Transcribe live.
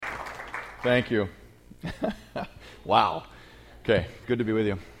Thank you. Wow. Okay, good to be with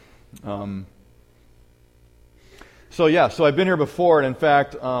you. So I've been here before, and in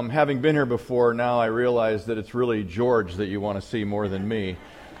fact, having been here before, now I realize that it's really George that you want to see more than me.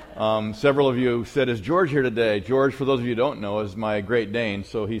 Several of you said, is George here today? George, for those of you who don't know, is my Great Dane,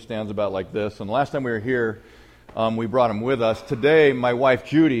 so he stands about like this. And the last time we were here, we brought him with us. Today, my wife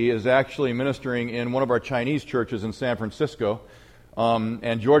Judy is actually ministering in one of our Chinese churches in San Francisco,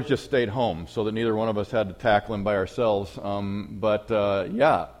 and George just stayed home so that neither one of us had to tackle him by ourselves.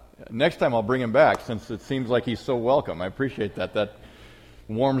 Next time I'll bring him back since it seems like he's so welcome. I appreciate that. That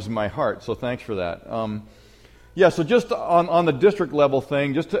warms my heart, so thanks for that. So just on the district level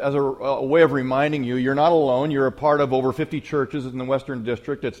thing, just as a way of reminding you, you're not alone. You're a part of over 50 churches in the Western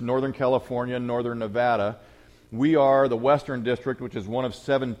District. It's Northern California and Northern Nevada. We are the Western District, which is one of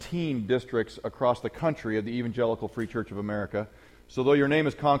 17 districts across the country of the Evangelical Free Church of America. So though your name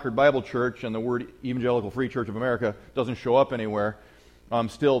is Concord Bible Church and the word Evangelical Free Church of America doesn't show up anywhere,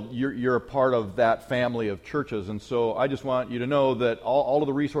 still you're a part of that family of churches. And so I just want you to know that all of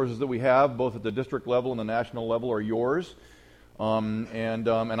the resources that we have, both at the district level and the national level, are yours. And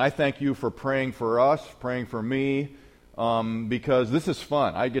I thank you for praying for us, praying for me, because this is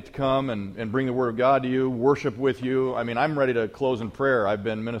fun. I get to come and bring the Word of God to you, worship with you. I mean, I'm ready to close in prayer. I've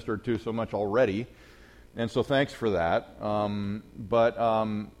been ministered to so much already. And so thanks for that. But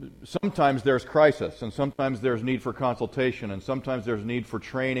sometimes there's crisis, and sometimes there's need for consultation, and sometimes there's need for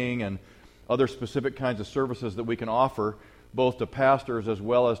training and other specific kinds of services that we can offer, both to pastors as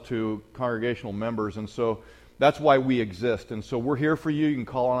well as to congregational members. And so that's why we exist. And so we're here for you. You can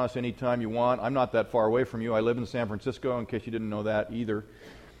call on us anytime you want. I'm not that far away from you. I live in San Francisco, in case you didn't know that either.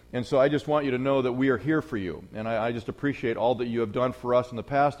 And so I just want you to know that we are here for you. And I just appreciate all that you have done for us in the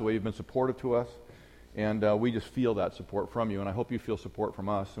past, the way you've been supportive to us. And we just feel that support from you, and I hope you feel support from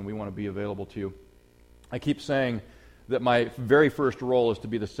us, and we want to be available to you. I keep saying that my very first role is to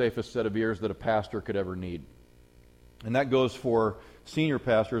be the safest set of ears that a pastor could ever need. And that goes for senior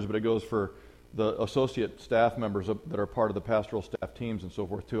pastors, but it goes for the associate staff members that are part of the pastoral staff teams and so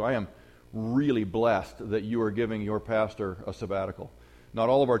forth too. I am really blessed that you are giving your pastor a sabbatical. Not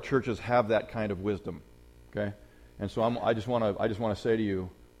all of our churches have that kind of wisdom, okay? And so I just want to say to you,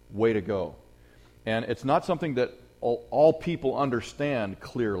 way to go. And it's not something that all people understand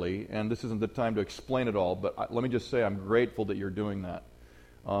clearly, and this isn't the time to explain it all, but let me just say I'm grateful that you're doing that.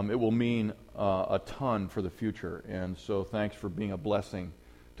 It will mean a ton for the future, and so thanks for being a blessing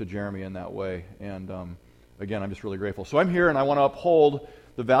to Jeremy in that way. And again, I'm just really grateful. So I'm here, and I want to uphold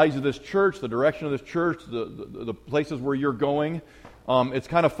the values of this church, the direction of this church, the places where you're going. It's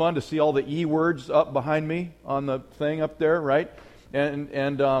kind of fun to see all the E words up behind me on the thing up there, right?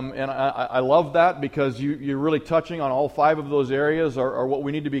 And I love that because you're really touching on all 5 of those areas are what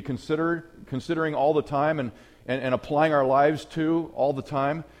we need to be considering all the time and applying our lives to all the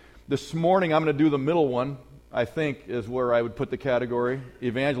time. This morning I'm going to do the middle one, I think, is where I would put the category,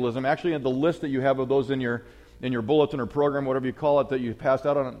 evangelism. Actually, in the list that you have of those in your bulletin or program, whatever you call it, that you passed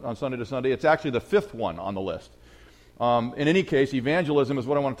out on Sunday to Sunday, it's actually the 5th one on the list. In any case, evangelism is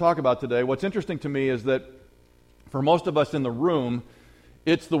what I want to talk about today. What's interesting to me is that for most of us in the room,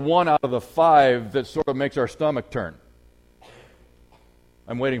 it's the one out of the 5 that sort of makes our stomach turn.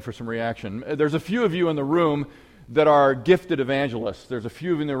 I'm waiting for some reaction. There's a few of you in the room that are gifted evangelists. There's a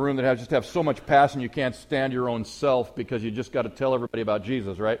few of you in the room that just have so much passion you can't stand your own self because you just got to tell everybody about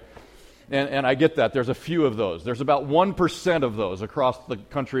Jesus, right? And I get that. There's a few of those. There's about 1% of those across the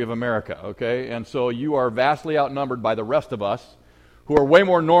country of America, okay? And so you are vastly outnumbered by the rest of us who are way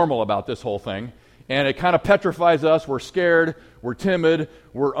more normal about this whole thing. And it kind of petrifies us. We're scared, we're timid,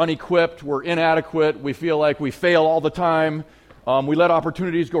 we're unequipped, we're inadequate, we feel like we fail all the time, we let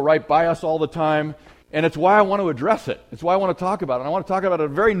opportunities go right by us all the time, and it's why I want to address it. It's why I want to talk about it. And I want to talk about it at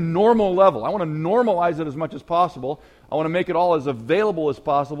a very normal level. I want to normalize it as much as possible. I want to make it all as available as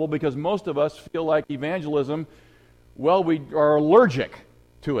possible because most of us feel like evangelism, well, we are allergic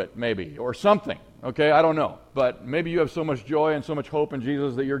to it maybe, or something, okay? I don't know. But maybe you have so much joy and so much hope in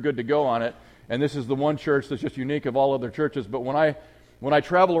Jesus that you're good to go on it. And this is the one church that's just unique of all other churches. But when I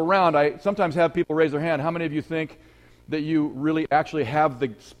travel around, I sometimes have people raise their hand. How many of you think that you really actually have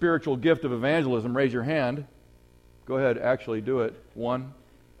the spiritual gift of evangelism? Raise your hand. Go ahead, actually do it. 1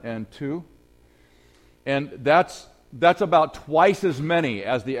 and 2. And that's about twice as many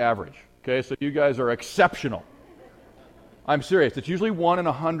as the average. Okay, so you guys are exceptional. I'm serious. It's usually 1 in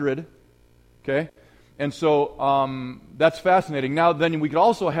 100. Okay? And so that's fascinating. Now, then we could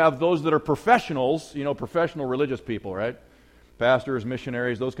also have those that are professionals, professional religious people, right? Pastors,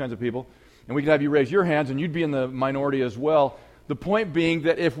 missionaries, those kinds of people. And we could have you raise your hands, and you'd be in the minority as well. The point being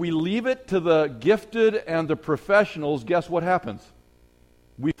that if we leave it to the gifted and the professionals, guess what happens?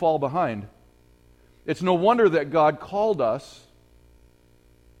 We fall behind. It's no wonder that God called us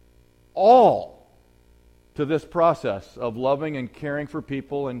all to this process of loving and caring for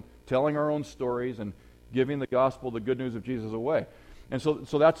people and telling our own stories and giving the gospel, the good news of Jesus away. And so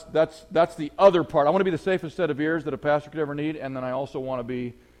that's the other part. I want to be the safest set of ears that a pastor could ever need, and then I also want to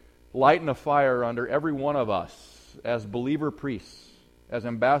be lighting a fire under every one of us as believer priests, as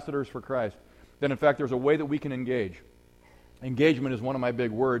ambassadors for Christ. Then in fact there's a way that we can engage. Engagement is one of my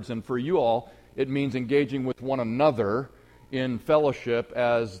big words, and for you all, it means engaging with one another in fellowship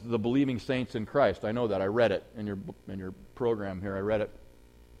as the believing saints in Christ. I know that. I read it in your program here. I read it.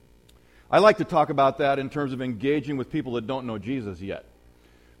 I like to talk about that in terms of engaging with people that don't know Jesus yet,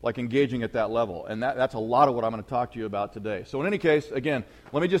 like engaging at that level. And that's a lot of what I'm going to talk to you about today. So in any case, again,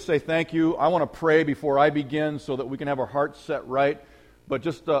 let me just say thank you. I want to pray before I begin so that we can have our hearts set right. But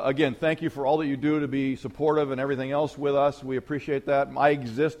just, again, thank you for all that you do to be supportive and everything else with us. We appreciate that. I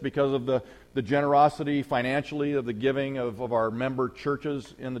exist because of the generosity financially of the giving of our member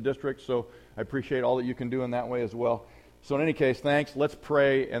churches in the district. So I appreciate all that you can do in that way as well. So in any case, thanks. Let's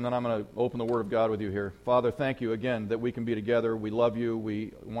pray, and then I'm going to open the Word of God with you here. Father, thank you again that we can be together. We love you.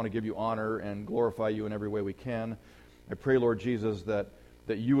 We want to give you honor and glorify you in every way we can. I pray, Lord Jesus, that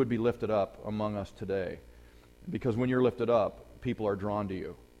you would be lifted up among us today. Because when you're lifted up, people are drawn to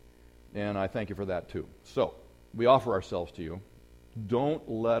you. And I thank you for that too. So, we offer ourselves to you. Don't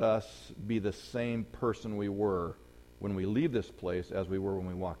let us be the same person we were when we leave this place as we were when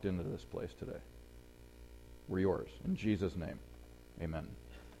we walked into this place today. We're yours. In Jesus' name, amen.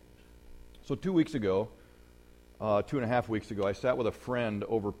 So 2 weeks ago, 2.5 weeks ago, I sat with a friend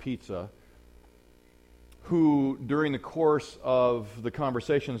over pizza who, during the course of the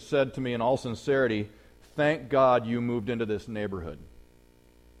conversation, said to me in all sincerity, "Thank God you moved into this neighborhood."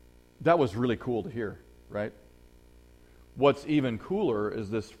 That was really cool to hear, right? What's even cooler is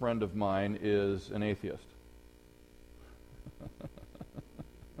this friend of mine is an atheist.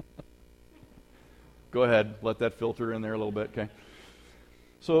 Go ahead, let that filter in there a little bit, okay?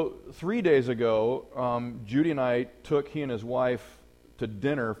 So 3 days ago, Judy and I took he and his wife to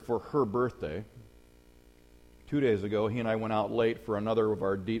dinner for her birthday. 2 days ago, he and I went out late for another of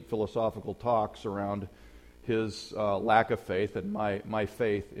our deep philosophical talks around his lack of faith and my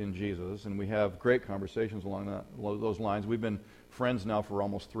faith in Jesus, and we have great conversations along those lines. We've been friends now for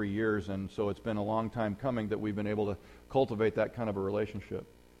almost 3 years, and so it's been a long time coming that we've been able to cultivate that kind of a relationship.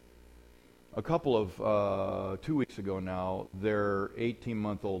 A couple of 2 weeks ago now, their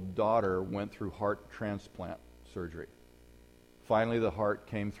 18-month-old daughter went through heart transplant surgery. Finally, the heart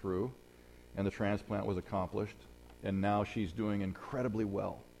came through, and the transplant was accomplished, and now she's doing incredibly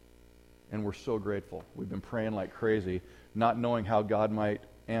well. And we're so grateful. We've been praying like crazy, not knowing how God might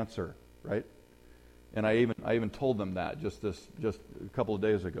answer, right? And I even told them that just a couple of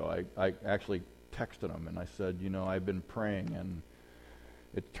days ago. I actually texted them, and I said, I've been praying, and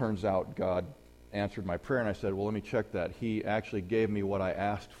it turns out God answered my prayer. And I said, well, let me check that. He actually gave me what I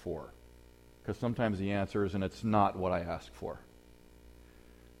asked for. Because sometimes he answers, and it's not what I asked for.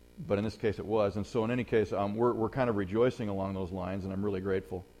 But in this case, it was. And so in any case, we're kind of rejoicing along those lines, and I'm really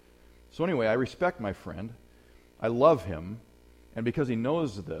grateful. So anyway, I respect my friend. I love him. And because he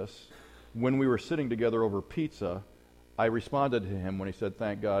knows this, when we were sitting together over pizza, I responded to him when he said,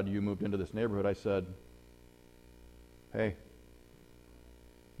 "Thank God you moved into this neighborhood." I said, "Hey,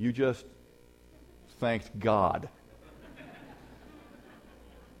 you just thanked God."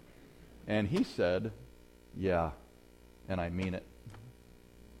 And he said, "Yeah, and I mean it."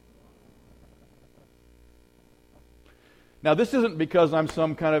 Now, this isn't because I'm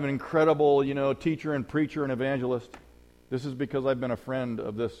some kind of an incredible, teacher and preacher and evangelist. This is because I've been a friend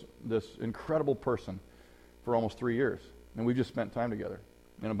of this incredible person for almost 3 years. And we've just spent time together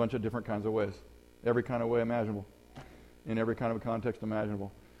in a bunch of different kinds of ways. Every kind of way imaginable. In every kind of a context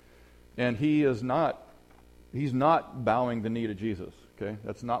imaginable. And he's not bowing the knee to Jesus, okay?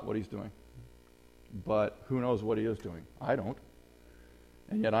 That's not what he's doing. But who knows what he is doing? I don't.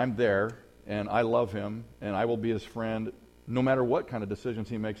 And yet I'm there, and I love him, and I will be his friend no matter what kind of decisions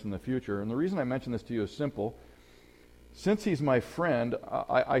he makes in the future. And the reason I mention this to you is simple. Since he's my friend,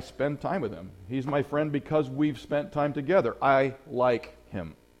 I spend time with him. He's my friend because we've spent time together. I like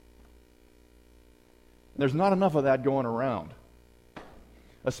him. There's not enough of that going around,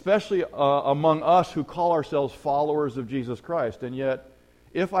 especially among us who call ourselves followers of Jesus Christ. And yet,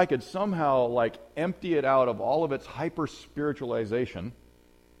 if I could somehow empty it out of all of its hyper-spiritualization,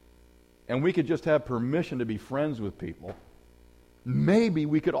 and we could just have permission to be friends with people, maybe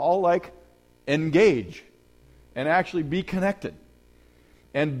we could all engage and actually be connected.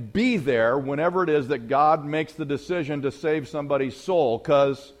 and be there whenever it is that God makes the decision to save somebody's soul.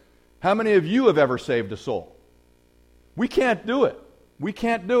 Because how many of you have ever saved a soul? We can't do it. We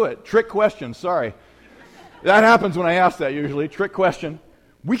can't do it. Trick question, sorry. That happens when I ask that usually. Trick question.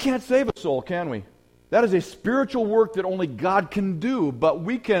 We can't save a soul, can we? That is a spiritual work that only God can do, but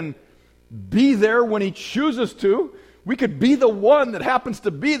we can be there when He chooses to. We could be the one that happens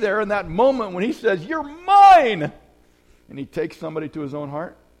to be there in that moment when He says, "You're mine!" And He takes somebody to His own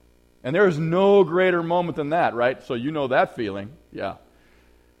heart. And there is no greater moment than that, right? So you know that feeling. Yeah.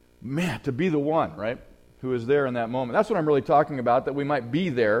 Man, to be the one, right, who is there in that moment. That's what I'm really talking about, that we might be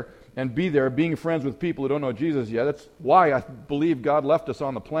there, being friends with people who don't know Jesus yet. That's why I believe God left us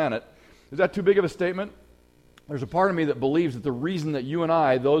on the planet. Is that too big of a statement? There's a part of me that believes that the reason that you and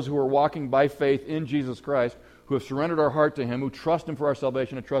I, those who are walking by faith in Jesus Christ, who have surrendered our heart to Him, who trust Him for our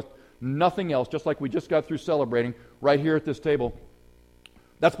salvation and trust nothing else, just like we just got through celebrating right here at this table,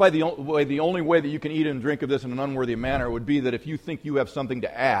 that's by the only way that you can eat and drink of this in an unworthy manner would be that if you think you have something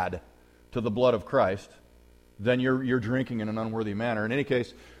to add to the blood of Christ, then you're drinking in an unworthy manner. In any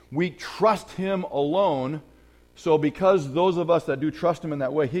case, we trust Him alone, so because those of us that do trust Him in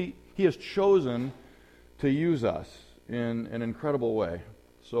that way, He has chosen to use us in an incredible way.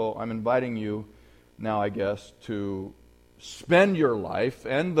 So I'm inviting you now, I guess, to spend your life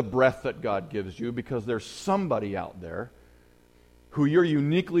and the breath that God gives you, because there's somebody out there who you're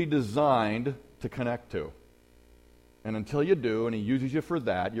uniquely designed to connect to. And until you do, and He uses you for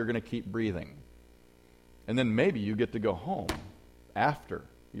that, you're going to keep breathing. And then maybe you get to go home after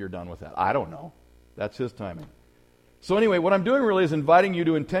you're done with that. I don't know. That's His timing. So anyway, what I'm doing really is inviting you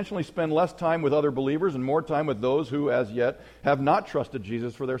to intentionally spend less time with other believers and more time with those who, as yet, have not trusted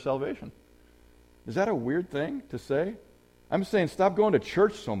Jesus for their salvation. Is that a weird thing to say? I'm saying stop going to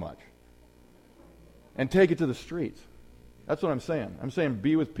church so much and take it to the streets. That's what I'm saying. I'm saying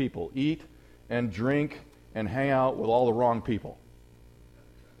be with people, eat and drink and hang out with all the wrong people.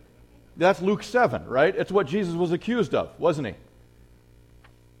 That's Luke 7, right? It's what Jesus was accused of, wasn't he?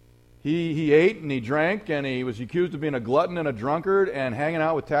 He ate and he drank and he was accused of being a glutton and a drunkard and hanging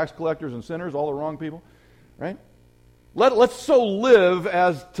out with tax collectors and sinners, all the wrong people, right? Let's so live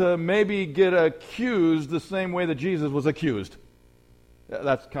as to maybe get accused the same way that Jesus was accused.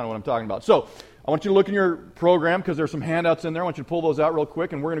 That's kind of what I'm talking about. So I want you to look in your program because there's some handouts in there. I want you to pull those out real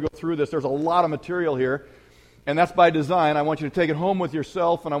quick, and we're going to go through this. There's a lot of material here, and that's by design. I want you to take it home with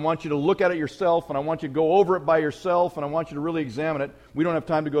yourself, and I want you to look at it yourself, and I want you to go over it by yourself, and I want you to really examine it. We don't have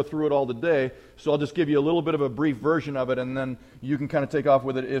time to go through it all today, so I'll just give you a little bit of a brief version of it, and then you can kind of take off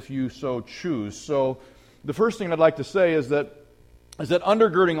with it if you so choose. So the first thing I'd like to say is that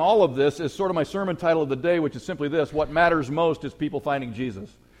undergirding all of this is sort of my sermon title of the day, which is simply this: what matters most is people finding Jesus.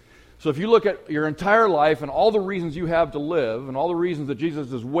 So if you look at your entire life and all the reasons you have to live and all the reasons that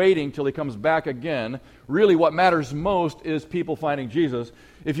Jesus is waiting till He comes back again, really what matters most is people finding Jesus.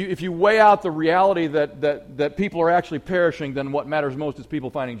 If you weigh out the reality that people are actually perishing, then what matters most is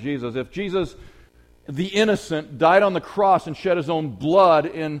people finding Jesus. If Jesus, the innocent, died on the cross and shed His own blood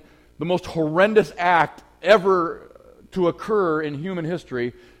in the most horrendous act ever to occur in human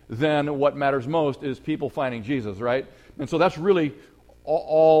history, then what matters most is people finding Jesus, right? And so that's really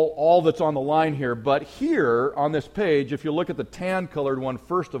all that's on the line here. But here on this page, if you look at the tan-colored one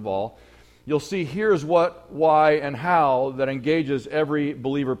first of all, you'll see here's what, why, and how that engages every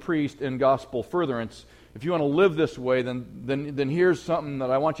believer priest in gospel furtherance. If you want to live this way, then here's something that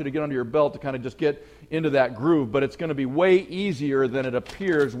I want you to get under your belt to kind of just get into that groove. But it's going to be way easier than it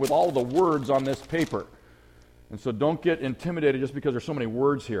appears with all the words on this paper. And so don't get intimidated just because there's so many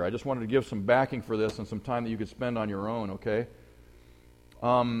words here. I just wanted to give some backing for this and some time that you could spend on your own, okay?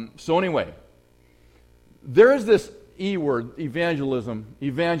 So anyway, there is this E word, evangelism,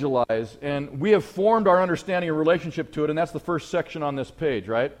 evangelize, and we have formed our understanding and relationship to it, and that's the first section on this page,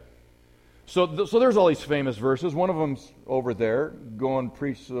 right? So there's all these famous verses. One of them's over there, go and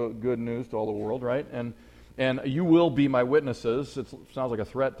preach good news to all the world, right? And you will be my witnesses. It sounds like a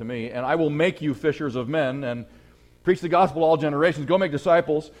threat to me. And I will make you fishers of men, and preach the gospel to all generations. Go make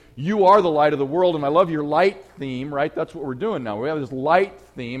disciples. You are the light of the world. And I love your light theme, right? That's what we're doing now. We have this light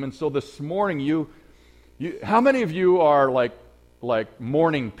theme. And so this morning, you how many of you are like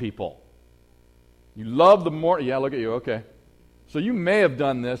morning people? You love the morning. Yeah, look at you. Okay. So you may have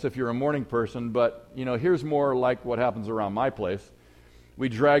done this if you're a morning person, but here's more like what happens around my place. We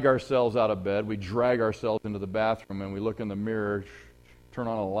drag ourselves out of bed. We drag ourselves into the bathroom, and we look in the mirror, turn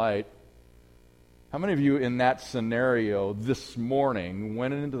on a light. How many of you in that scenario this morning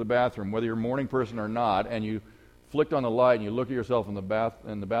went into the bathroom, whether you're a morning person or not, and you flicked on the light and you look at yourself in the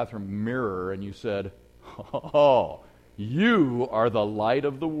bathroom mirror and you said, "Oh, You are the light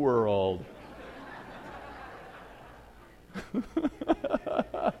of the world.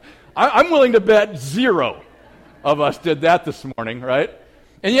 I'm willing to bet 0 of us did that this morning, right?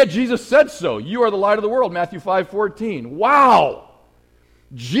 And yet Jesus said so. You are the light of the world, Matthew 5:14. Wow!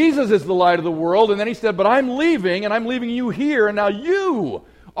 Jesus is the light of the world, and then he said, but I'm leaving, and I'm leaving you here, and now you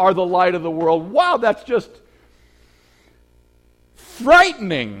are the light of the world. Wow, that's just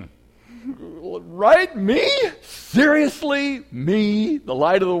frightening. Right? Me? Seriously? Me? The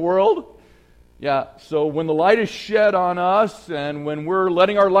light of the world? Yeah, so when the light is shed on us, and when we're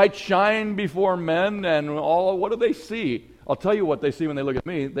letting our light shine before men, and all, what do they see? I'll tell you what they see when they look at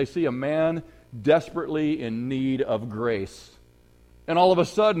me. They see a man desperately in need of grace. And all of a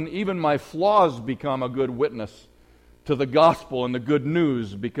sudden, even my flaws become a good witness to the gospel and the good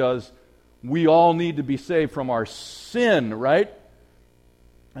news, because we all need to be saved from our sin, right?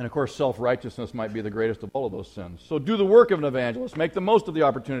 And of course, self-righteousness might be the greatest of all of those sins. So do the work of an evangelist. Make the most of the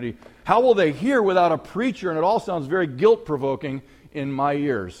opportunity. How will they hear without a preacher? And it all sounds very guilt-provoking in my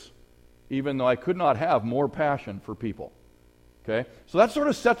ears, even though I could not have more passion for people. Okay? So that sort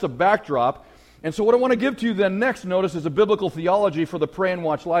of sets a backdrop. And so what I want to give to you then next, notice, is a biblical theology for the pray and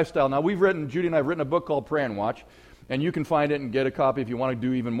watch lifestyle. Now, Judy and I have written a book called Pray and Watch. And you can find it and get a copy if you want to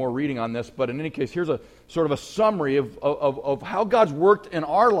do even more reading on this. But in any case, here's a sort of a summary of how God's worked in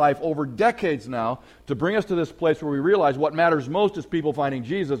our life over decades now to bring us to this place where we realize what matters most is people finding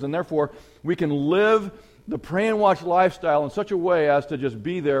Jesus. And therefore, we can live the pray and watch lifestyle in such a way as to just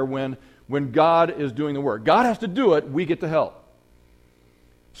be there when God is doing the work. God has to do it. We get to help.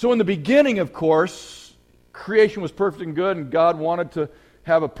 So in the beginning, of course, creation was perfect and good, and God wanted to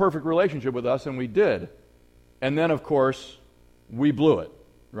have a perfect relationship with us, and we did. And then, of course, we blew it,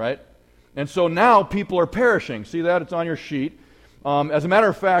 right? And so now people are perishing. See that? It's on your sheet. As a matter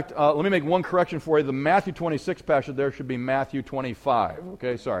of fact, let me make one correction for you. The Matthew 26 passage there should be Matthew 25.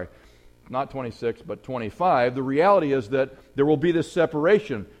 Okay, sorry. Not 26, but 25. The reality is that there will be this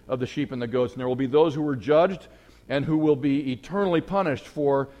separation of the sheep and the goats, and there will be those who were judged and who will be eternally punished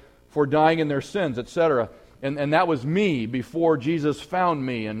for dying in their sins, etc. And that was me before Jesus found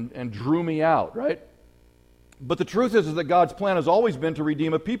me and drew me out, right? But the truth is that God's plan has always been to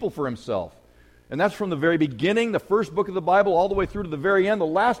redeem a people for himself. And that's from the very beginning, the first book of the Bible, all the way through to the very end, the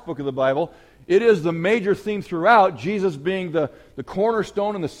last book of the Bible. It is the major theme throughout, Jesus being the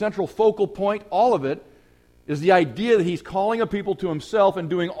cornerstone and the central focal point. All of it is the idea that he's calling a people to himself and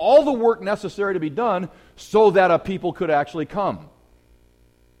doing all the work necessary to be done so that a people could actually come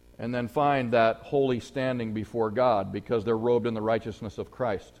and then find that holy standing before God because they're robed in the righteousness of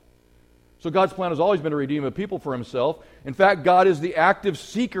Christ. So God's plan has always been to redeem a people for himself. In fact, God is the active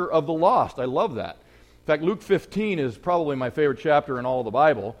seeker of the lost. I love that. In fact, Luke 15 is probably my favorite chapter in all of the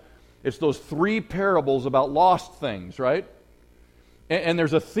Bible. It's those 3 parables about lost things, right? And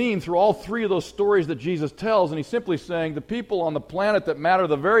there's a theme through all 3 of those stories that Jesus tells, and he's simply saying the people on the planet that matter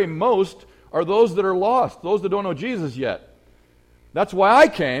the very most are those that are lost, those that don't know Jesus yet. That's why I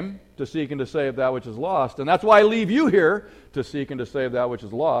came, to seek and to save that which is lost. And that's why I leave you here, to seek and to save that which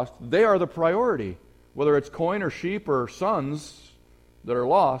is lost. They are the priority, whether it's coin or sheep or sons that are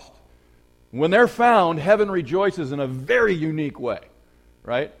lost. When they're found, heaven rejoices in a very unique way,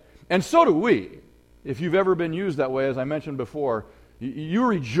 right? And so do we. If you've ever been used that way, as I mentioned before, you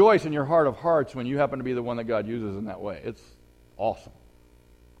rejoice in your heart of hearts when you happen to be the one that God uses in that way. It's awesome.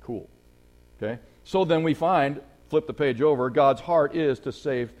 Cool. Okay? So then we find, flip the page over, God's heart is to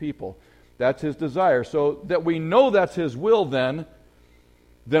save people. That's his desire. So that we know that's his will then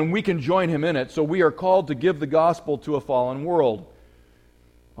we can join him in it. So we are called to give the gospel to a fallen world.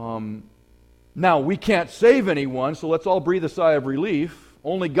 Now, we can't save anyone, so let's all breathe a sigh of relief.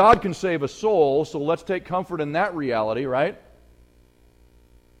 Only God can save a soul, so let's take comfort in that reality, right?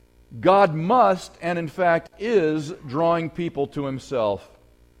 God must, and in fact is, drawing people to himself.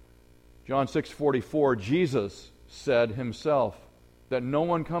 John 6:44, Jesus said himself that no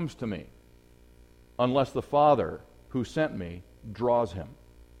one comes to me unless the Father who sent me draws him.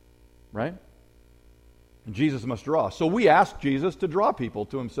 Right? And Jesus must draw. So we ask Jesus to draw people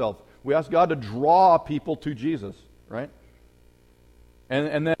to himself. We ask God to draw people to Jesus, right?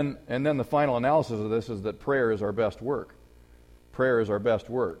 And then the final analysis of this is that prayer is our best work. Prayer is our best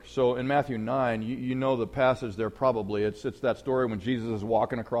work. So in Matthew 9, you know the passage there probably. It's that story when Jesus is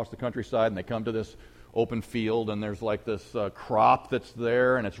walking across the countryside and they come to this open field and there's like this crop that's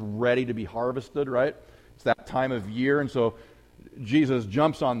there and it's ready to be harvested, right? It's that time of year, and so Jesus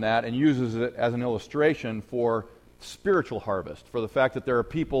jumps on that and uses it as an illustration for spiritual harvest, for the fact that there are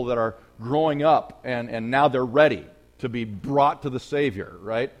people that are growing up and now they're ready to be brought to the Savior,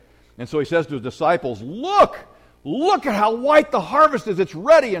 right? And so he says to his disciples, look Look at how white the harvest is. It's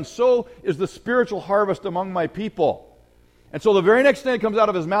ready, and so is the spiritual harvest among my people. And so the very next thing that comes out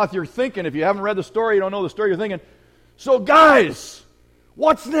of his mouth, you're thinking, if you haven't read the story, you don't know the story, you're thinking, so guys,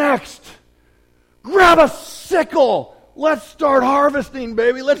 what's next? Grab a sickle. Let's start harvesting,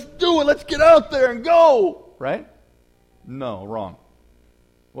 baby. Let's do it. Let's get out there and go. Right? No, wrong.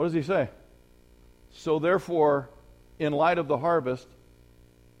 What does he say? So therefore, in light of the harvest,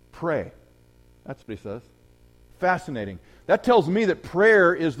 pray. That's what he says. Fascinating. That tells me that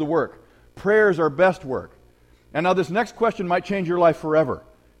prayer is the work. Prayer is our best work. And now this next question might change your life forever.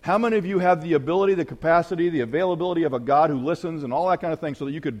 How many of you have the ability, the capacity, the availability of a God who listens and all that kind of thing so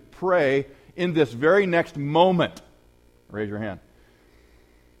that you could pray in this very next moment? Raise your hand.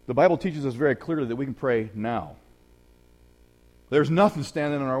 The Bible teaches us very clearly that we can pray now. There's nothing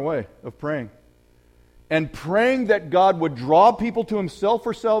standing in our way of praying. And praying that God would draw people to himself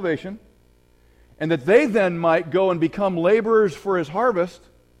for salvation, and that they then might go and become laborers for his harvest,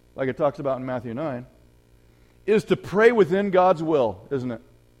 like it talks about in Matthew 9, is to pray within God's will, isn't it?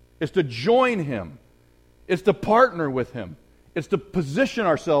 It's to join him. It's to partner with him. It's to position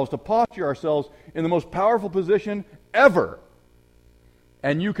ourselves, to posture ourselves in the most powerful position ever.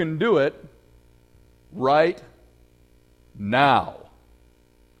 And you can do it right now.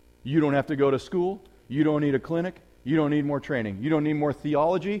 You don't have to go to school. You don't need a clinic. You don't need more training. You don't need more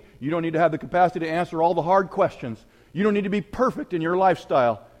theology. You don't need to have the capacity to answer all the hard questions. You don't need to be perfect in your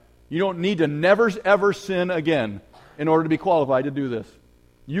lifestyle. You don't need to never, ever sin again in order to be qualified to do this.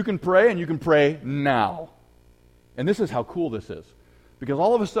 You can pray, and you can pray now. And this is how cool this is. Because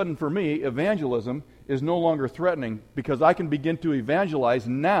all of a sudden, for me, evangelism is no longer threatening because I can begin to evangelize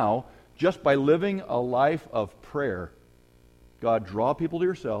now just by living a life of prayer. God, draw people to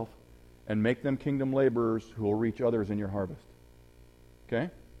yourself and make them kingdom laborers who will reach others in your harvest. Okay?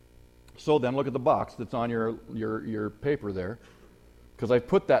 So then look at the box that's on your paper there, because I've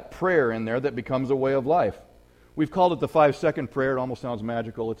put that prayer in there that becomes a way of life. We've called it the 5-second prayer. It almost sounds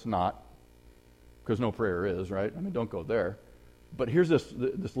magical. It's not, because no prayer is, right? I mean, don't go there. But here's this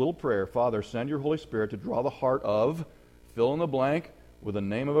little prayer. Father, send your Holy Spirit to draw the heart of, fill in the blank with the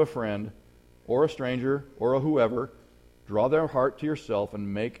name of a friend or a stranger or a whoever. Draw their heart to yourself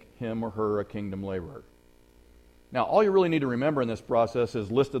and make him or her a kingdom laborer. Now, all you really need to remember in this process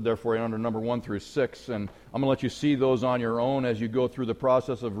is listed there for you under number 1 through 6, and I'm going to let you see those on your own as you go through the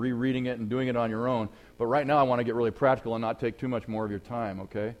process of rereading it and doing it on your own. But right now I want to get really practical and not take too much more of your time,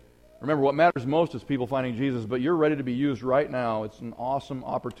 okay? Remember, what matters most is people finding Jesus, but you're ready to be used right now. It's an awesome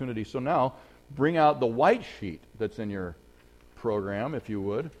opportunity. So now, bring out the white sheet that's in your program, if you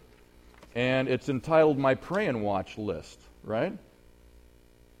would, and it's entitled My Pray and Watch List, right?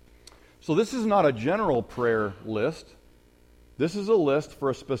 So this is not a general prayer list. This is a list for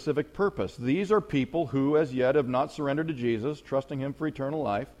a specific purpose. These are people who as yet have not surrendered to Jesus, trusting him for eternal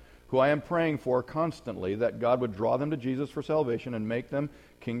life, who I am praying for constantly, that God would draw them to Jesus for salvation and make them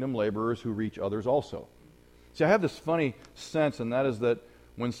kingdom laborers who reach others also. See, I have this funny sense, and that is that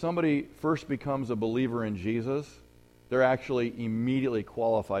when somebody first becomes a believer in Jesus, they're actually immediately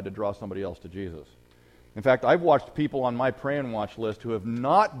qualified to draw somebody else to Jesus. In fact, I've watched people on my pray and watch list who have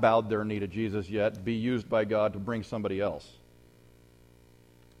not bowed their knee to Jesus yet be used by God to bring somebody else.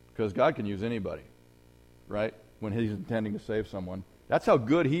 Because God can use anybody, right? When he's intending to save someone. That's how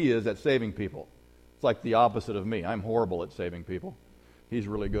good he is at saving people. It's like the opposite of me. I'm horrible at saving people. He's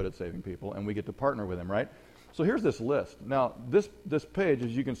really good at saving people, and we get to partner with him, right? So here's this list. Now, this page,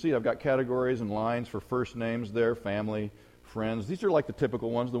 as you can see, I've got categories and lines for first names there, family, friends. These are like the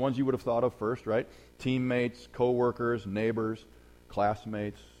typical ones, the ones you would have thought of first, right? Teammates, co-workers, neighbors,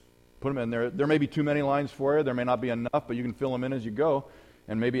 classmates. Put them in there. There may be too many lines for you. There may not be enough, but you can fill them in as you go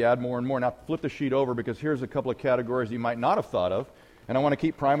and maybe add more and more. Now, flip the sheet over because here's a couple of categories you might not have thought of, and I want to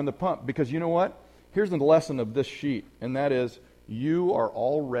keep priming the pump because you know what? Here's the lesson of this sheet, and that is you are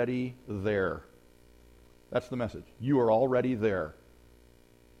already there. That's the message. You are already there.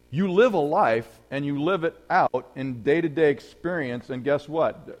 You live a life, and you live it out in day-to-day experience, and guess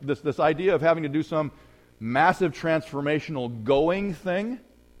what? This idea of having to do some massive transformational going thing,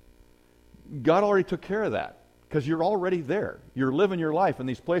 God already took care of that, because you're already there. You're living your life in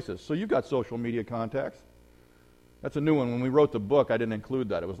these places. So you've got social media contacts. That's a new one. When we wrote the book, I didn't include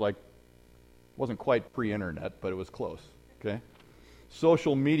that. It was like, it wasn't quite pre-internet, but it was close, okay?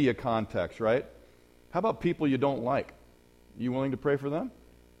 Social media contacts, right? How about people you don't like? You willing to pray for them?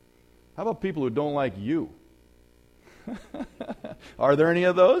 How about people who don't like you? Are there any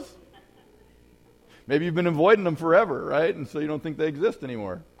of those? Maybe you've been avoiding them forever, right? And so you don't think they exist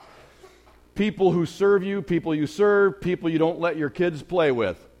anymore. People who serve you, people you serve, people you don't let your kids play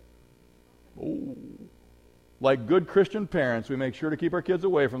with. Oh. like good Christian parents, we make sure to keep our kids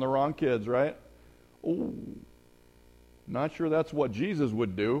away from the wrong kids, right? Oh, not sure that's what Jesus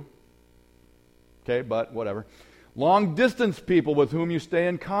would do. Okay, but whatever. Long distance people with whom you stay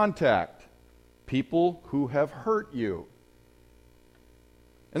in contact. People who have hurt you.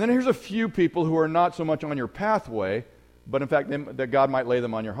 And then here's a few people who are not so much on your pathway, but in fact that God might lay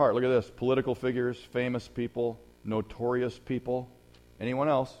them on your heart. Look at this. Political figures, famous people, notorious people. Anyone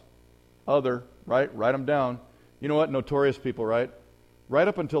else? Other, right? Write them down. You know what? Notorious people, right? Right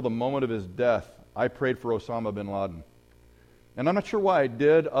up until the moment of his death, I prayed for Osama bin Laden. And I'm not sure why I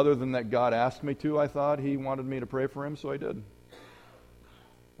did, other than that God asked me to. I thought he wanted me to pray for him, so I did.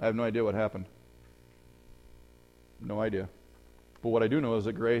 I have no idea what happened. No idea. But what I do know is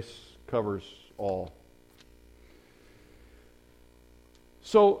that grace covers all.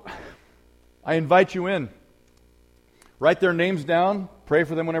 So, I invite you in. Write their names down. Pray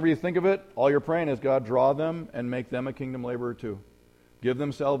for them whenever you think of it. All you're praying is, God, draw them and make them a kingdom laborer too. Give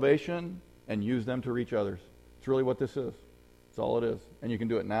them salvation and use them to reach others. It's really what this is. That's all it is. And you can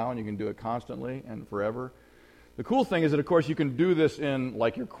do it now, and you can do it constantly and forever. The cool thing is that, of course, you can do this in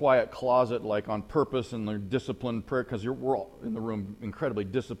like your quiet closet, like on purpose, and your disciplined prayer, because we're all in the room incredibly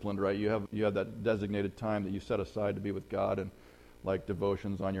disciplined, right? You have that designated time that you set aside to be with God, and like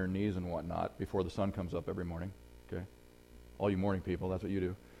devotions on your knees and whatnot before the sun comes up every morning. Okay, all you morning people, that's what you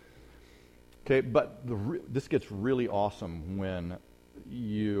do. Okay, but this gets really awesome when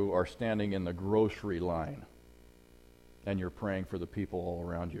you are standing in the grocery line and you're praying for the people all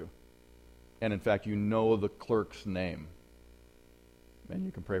around you. And in fact, you know the clerk's name. And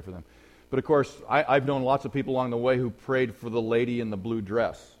you can pray for them. But of course, I've known lots of people along the way who prayed for the lady in the blue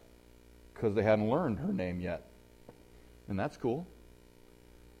dress because they hadn't learned her name yet. And that's cool.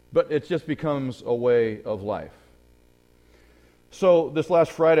 But it just becomes a way of life. So this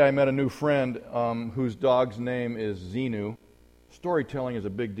last Friday, I met a new friend whose dog's name is Xenu. Storytelling is a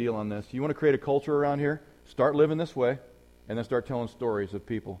big deal on this. You want to create a culture around here? Start living this way, and then start telling stories of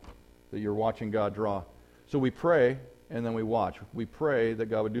people that you're watching God draw. So we pray, and then we watch. We pray that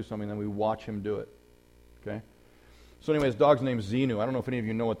God would do something, and then we watch him do it. Okay? So anyway, his dog's name is Xenu. I don't know if any of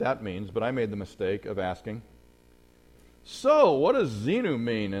you know what that means, but I made the mistake of asking, so what does Xenu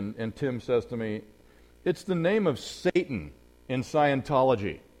mean? And Tim says to me, it's the name of Satan in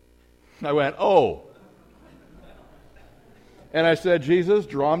Scientology. I went, oh. And I said, Jesus,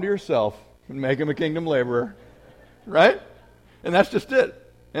 draw him to yourself and make him a kingdom laborer. Right? And that's just it.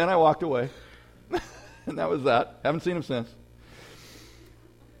 And I walked away. And that was that. Haven't seen him since.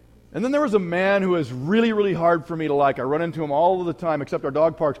 And then there was a man who was really, really hard for me to like. I run into him all of the time, except our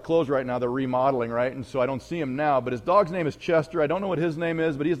dog park's closed right now. They're remodeling, right? And so I don't see him now. But his dog's name is Chester. I don't know what his name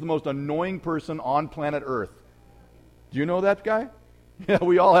is, but he's the most annoying person on planet Earth. Do you know that guy? Yeah,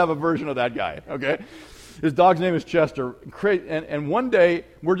 we all have a version of that guy, okay? His dog's name is Chester. And one day,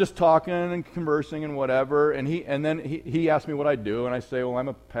 we're just talking and conversing and whatever, and then he asked me what I do, and I say, well, I'm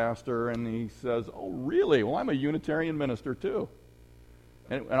a pastor, and he says, oh, really? Well, I'm a Unitarian minister, too.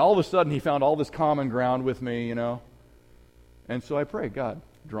 And all of a sudden, he found all this common ground with me, you know. And so I pray, God,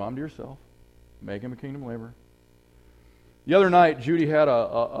 draw him to yourself. Make him a kingdom laborer. The other night, Judy had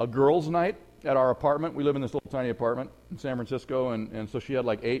a girls' night at our apartment. We live in this little tiny apartment in San Francisco, and so she had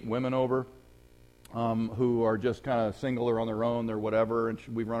like 8 women over who are just kind of single or on their own or whatever, and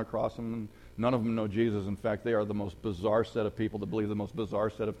we've run across them, and none of them know Jesus. In fact, they are the most bizarre set of people that believe the most bizarre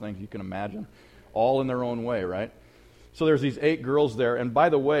set of things you can imagine, all in their own way, right? So there's these 8 girls there, and by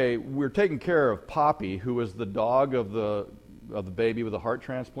the way, we're taking care of Poppy, who is the dog of the baby with a heart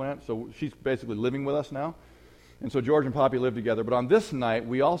transplant, so she's basically living with us now. And so George and Poppy lived together. But on this night,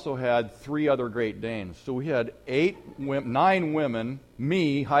 we also had 3 other Great Danes. So we had 9 women,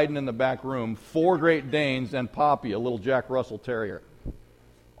 me hiding in the back room, 4 Great Danes, and Poppy, a little Jack Russell Terrier.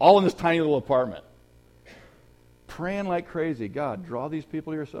 All in this tiny little apartment. Praying like crazy. God, draw these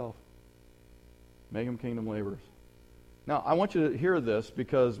people to yourself. Make them kingdom laborers. Now, I want you to hear this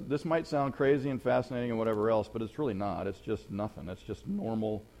because this might sound crazy and fascinating and whatever else, but it's really not. It's just nothing. It's just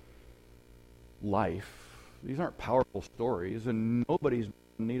normal life. These aren't powerful stories, and nobody's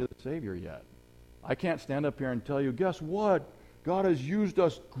in need of the Savior yet. I can't stand up here and tell you, guess what? God has used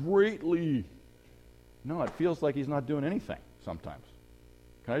us greatly. No, it feels like he's not doing anything sometimes.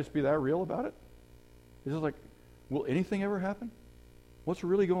 Can I just be that real about it? It's just like, will anything ever happen? What's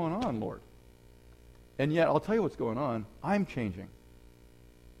really going on, Lord? And yet, I'll tell you what's going on. I'm changing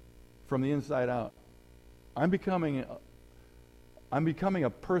from the inside out. I'm becoming a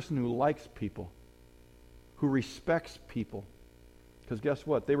person who likes people, who respects people. Because guess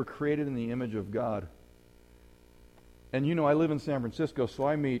what? They were created in the image of God. And you know, I live in San Francisco, so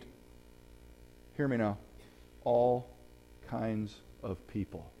I meet, hear me now, all kinds of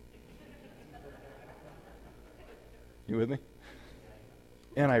people. You with me?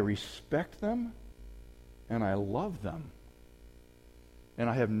 And I respect them, and I love them. And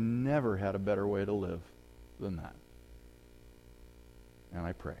I have never had a better way to live than that. And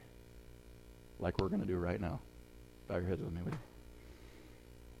I pray, like we're going to do right now. Bow your heads with me, would you?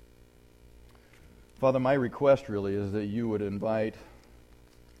 Father, my request really is that you would invite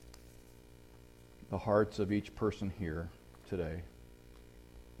the hearts of each person here today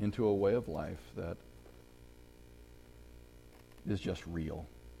into a way of life that is just real.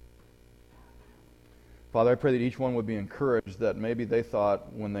 Father, I pray that each one would be encouraged that maybe they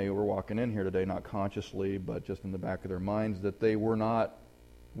thought when they were walking in here today, not consciously, but just in the back of their minds, that they were not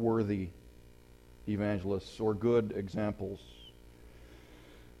worthy evangelists or good examples.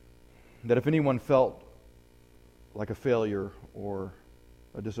 That if anyone felt like a failure or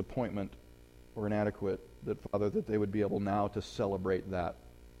a disappointment or inadequate, that, Father, that they would be able now to celebrate that.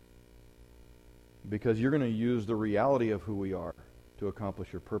 Because you're going to use the reality of who we are to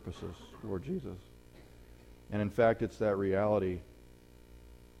accomplish your purposes, Lord Jesus. And in fact, it's that reality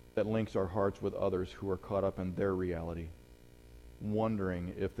that links our hearts with others who are caught up in their reality,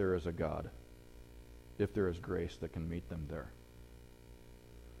 wondering if there is a God, if there is grace that can meet them there.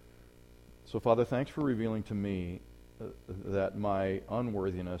 So, Father, thanks for revealing to me that my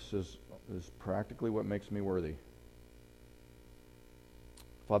unworthiness is practically what makes me worthy.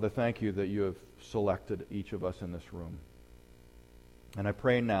 Father, thank you that you have selected each of us in this room. And I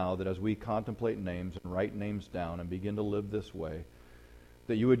pray now that as we contemplate names and write names down and begin to live this way,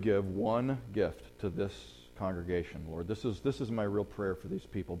 that you would give one gift to this congregation, Lord. This is my real prayer for these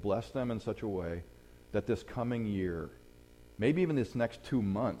people. Bless them in such a way that this coming year, maybe even this next 2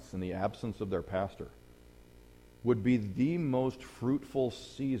 months in the absence of their pastor, would be the most fruitful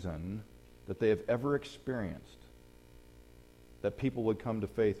season that they have ever experienced. That people would come to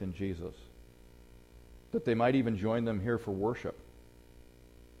faith in Jesus. That they might even join them here for worship.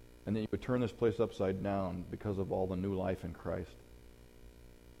 And that you would turn this place upside down because of all the new life in Christ.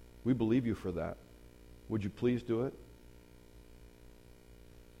 We believe you for that. Would you please do it?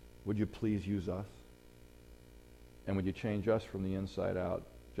 Would you please use us? And would you change us from the inside out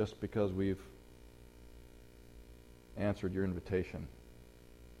just because we've answered your invitation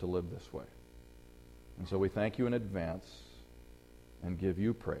to live this way? And so we thank you in advance and give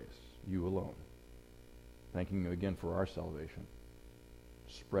you praise, you alone. Thanking you again for our salvation.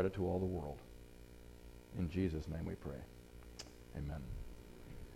 Spread it to all the world. In Jesus' name we pray. Amen.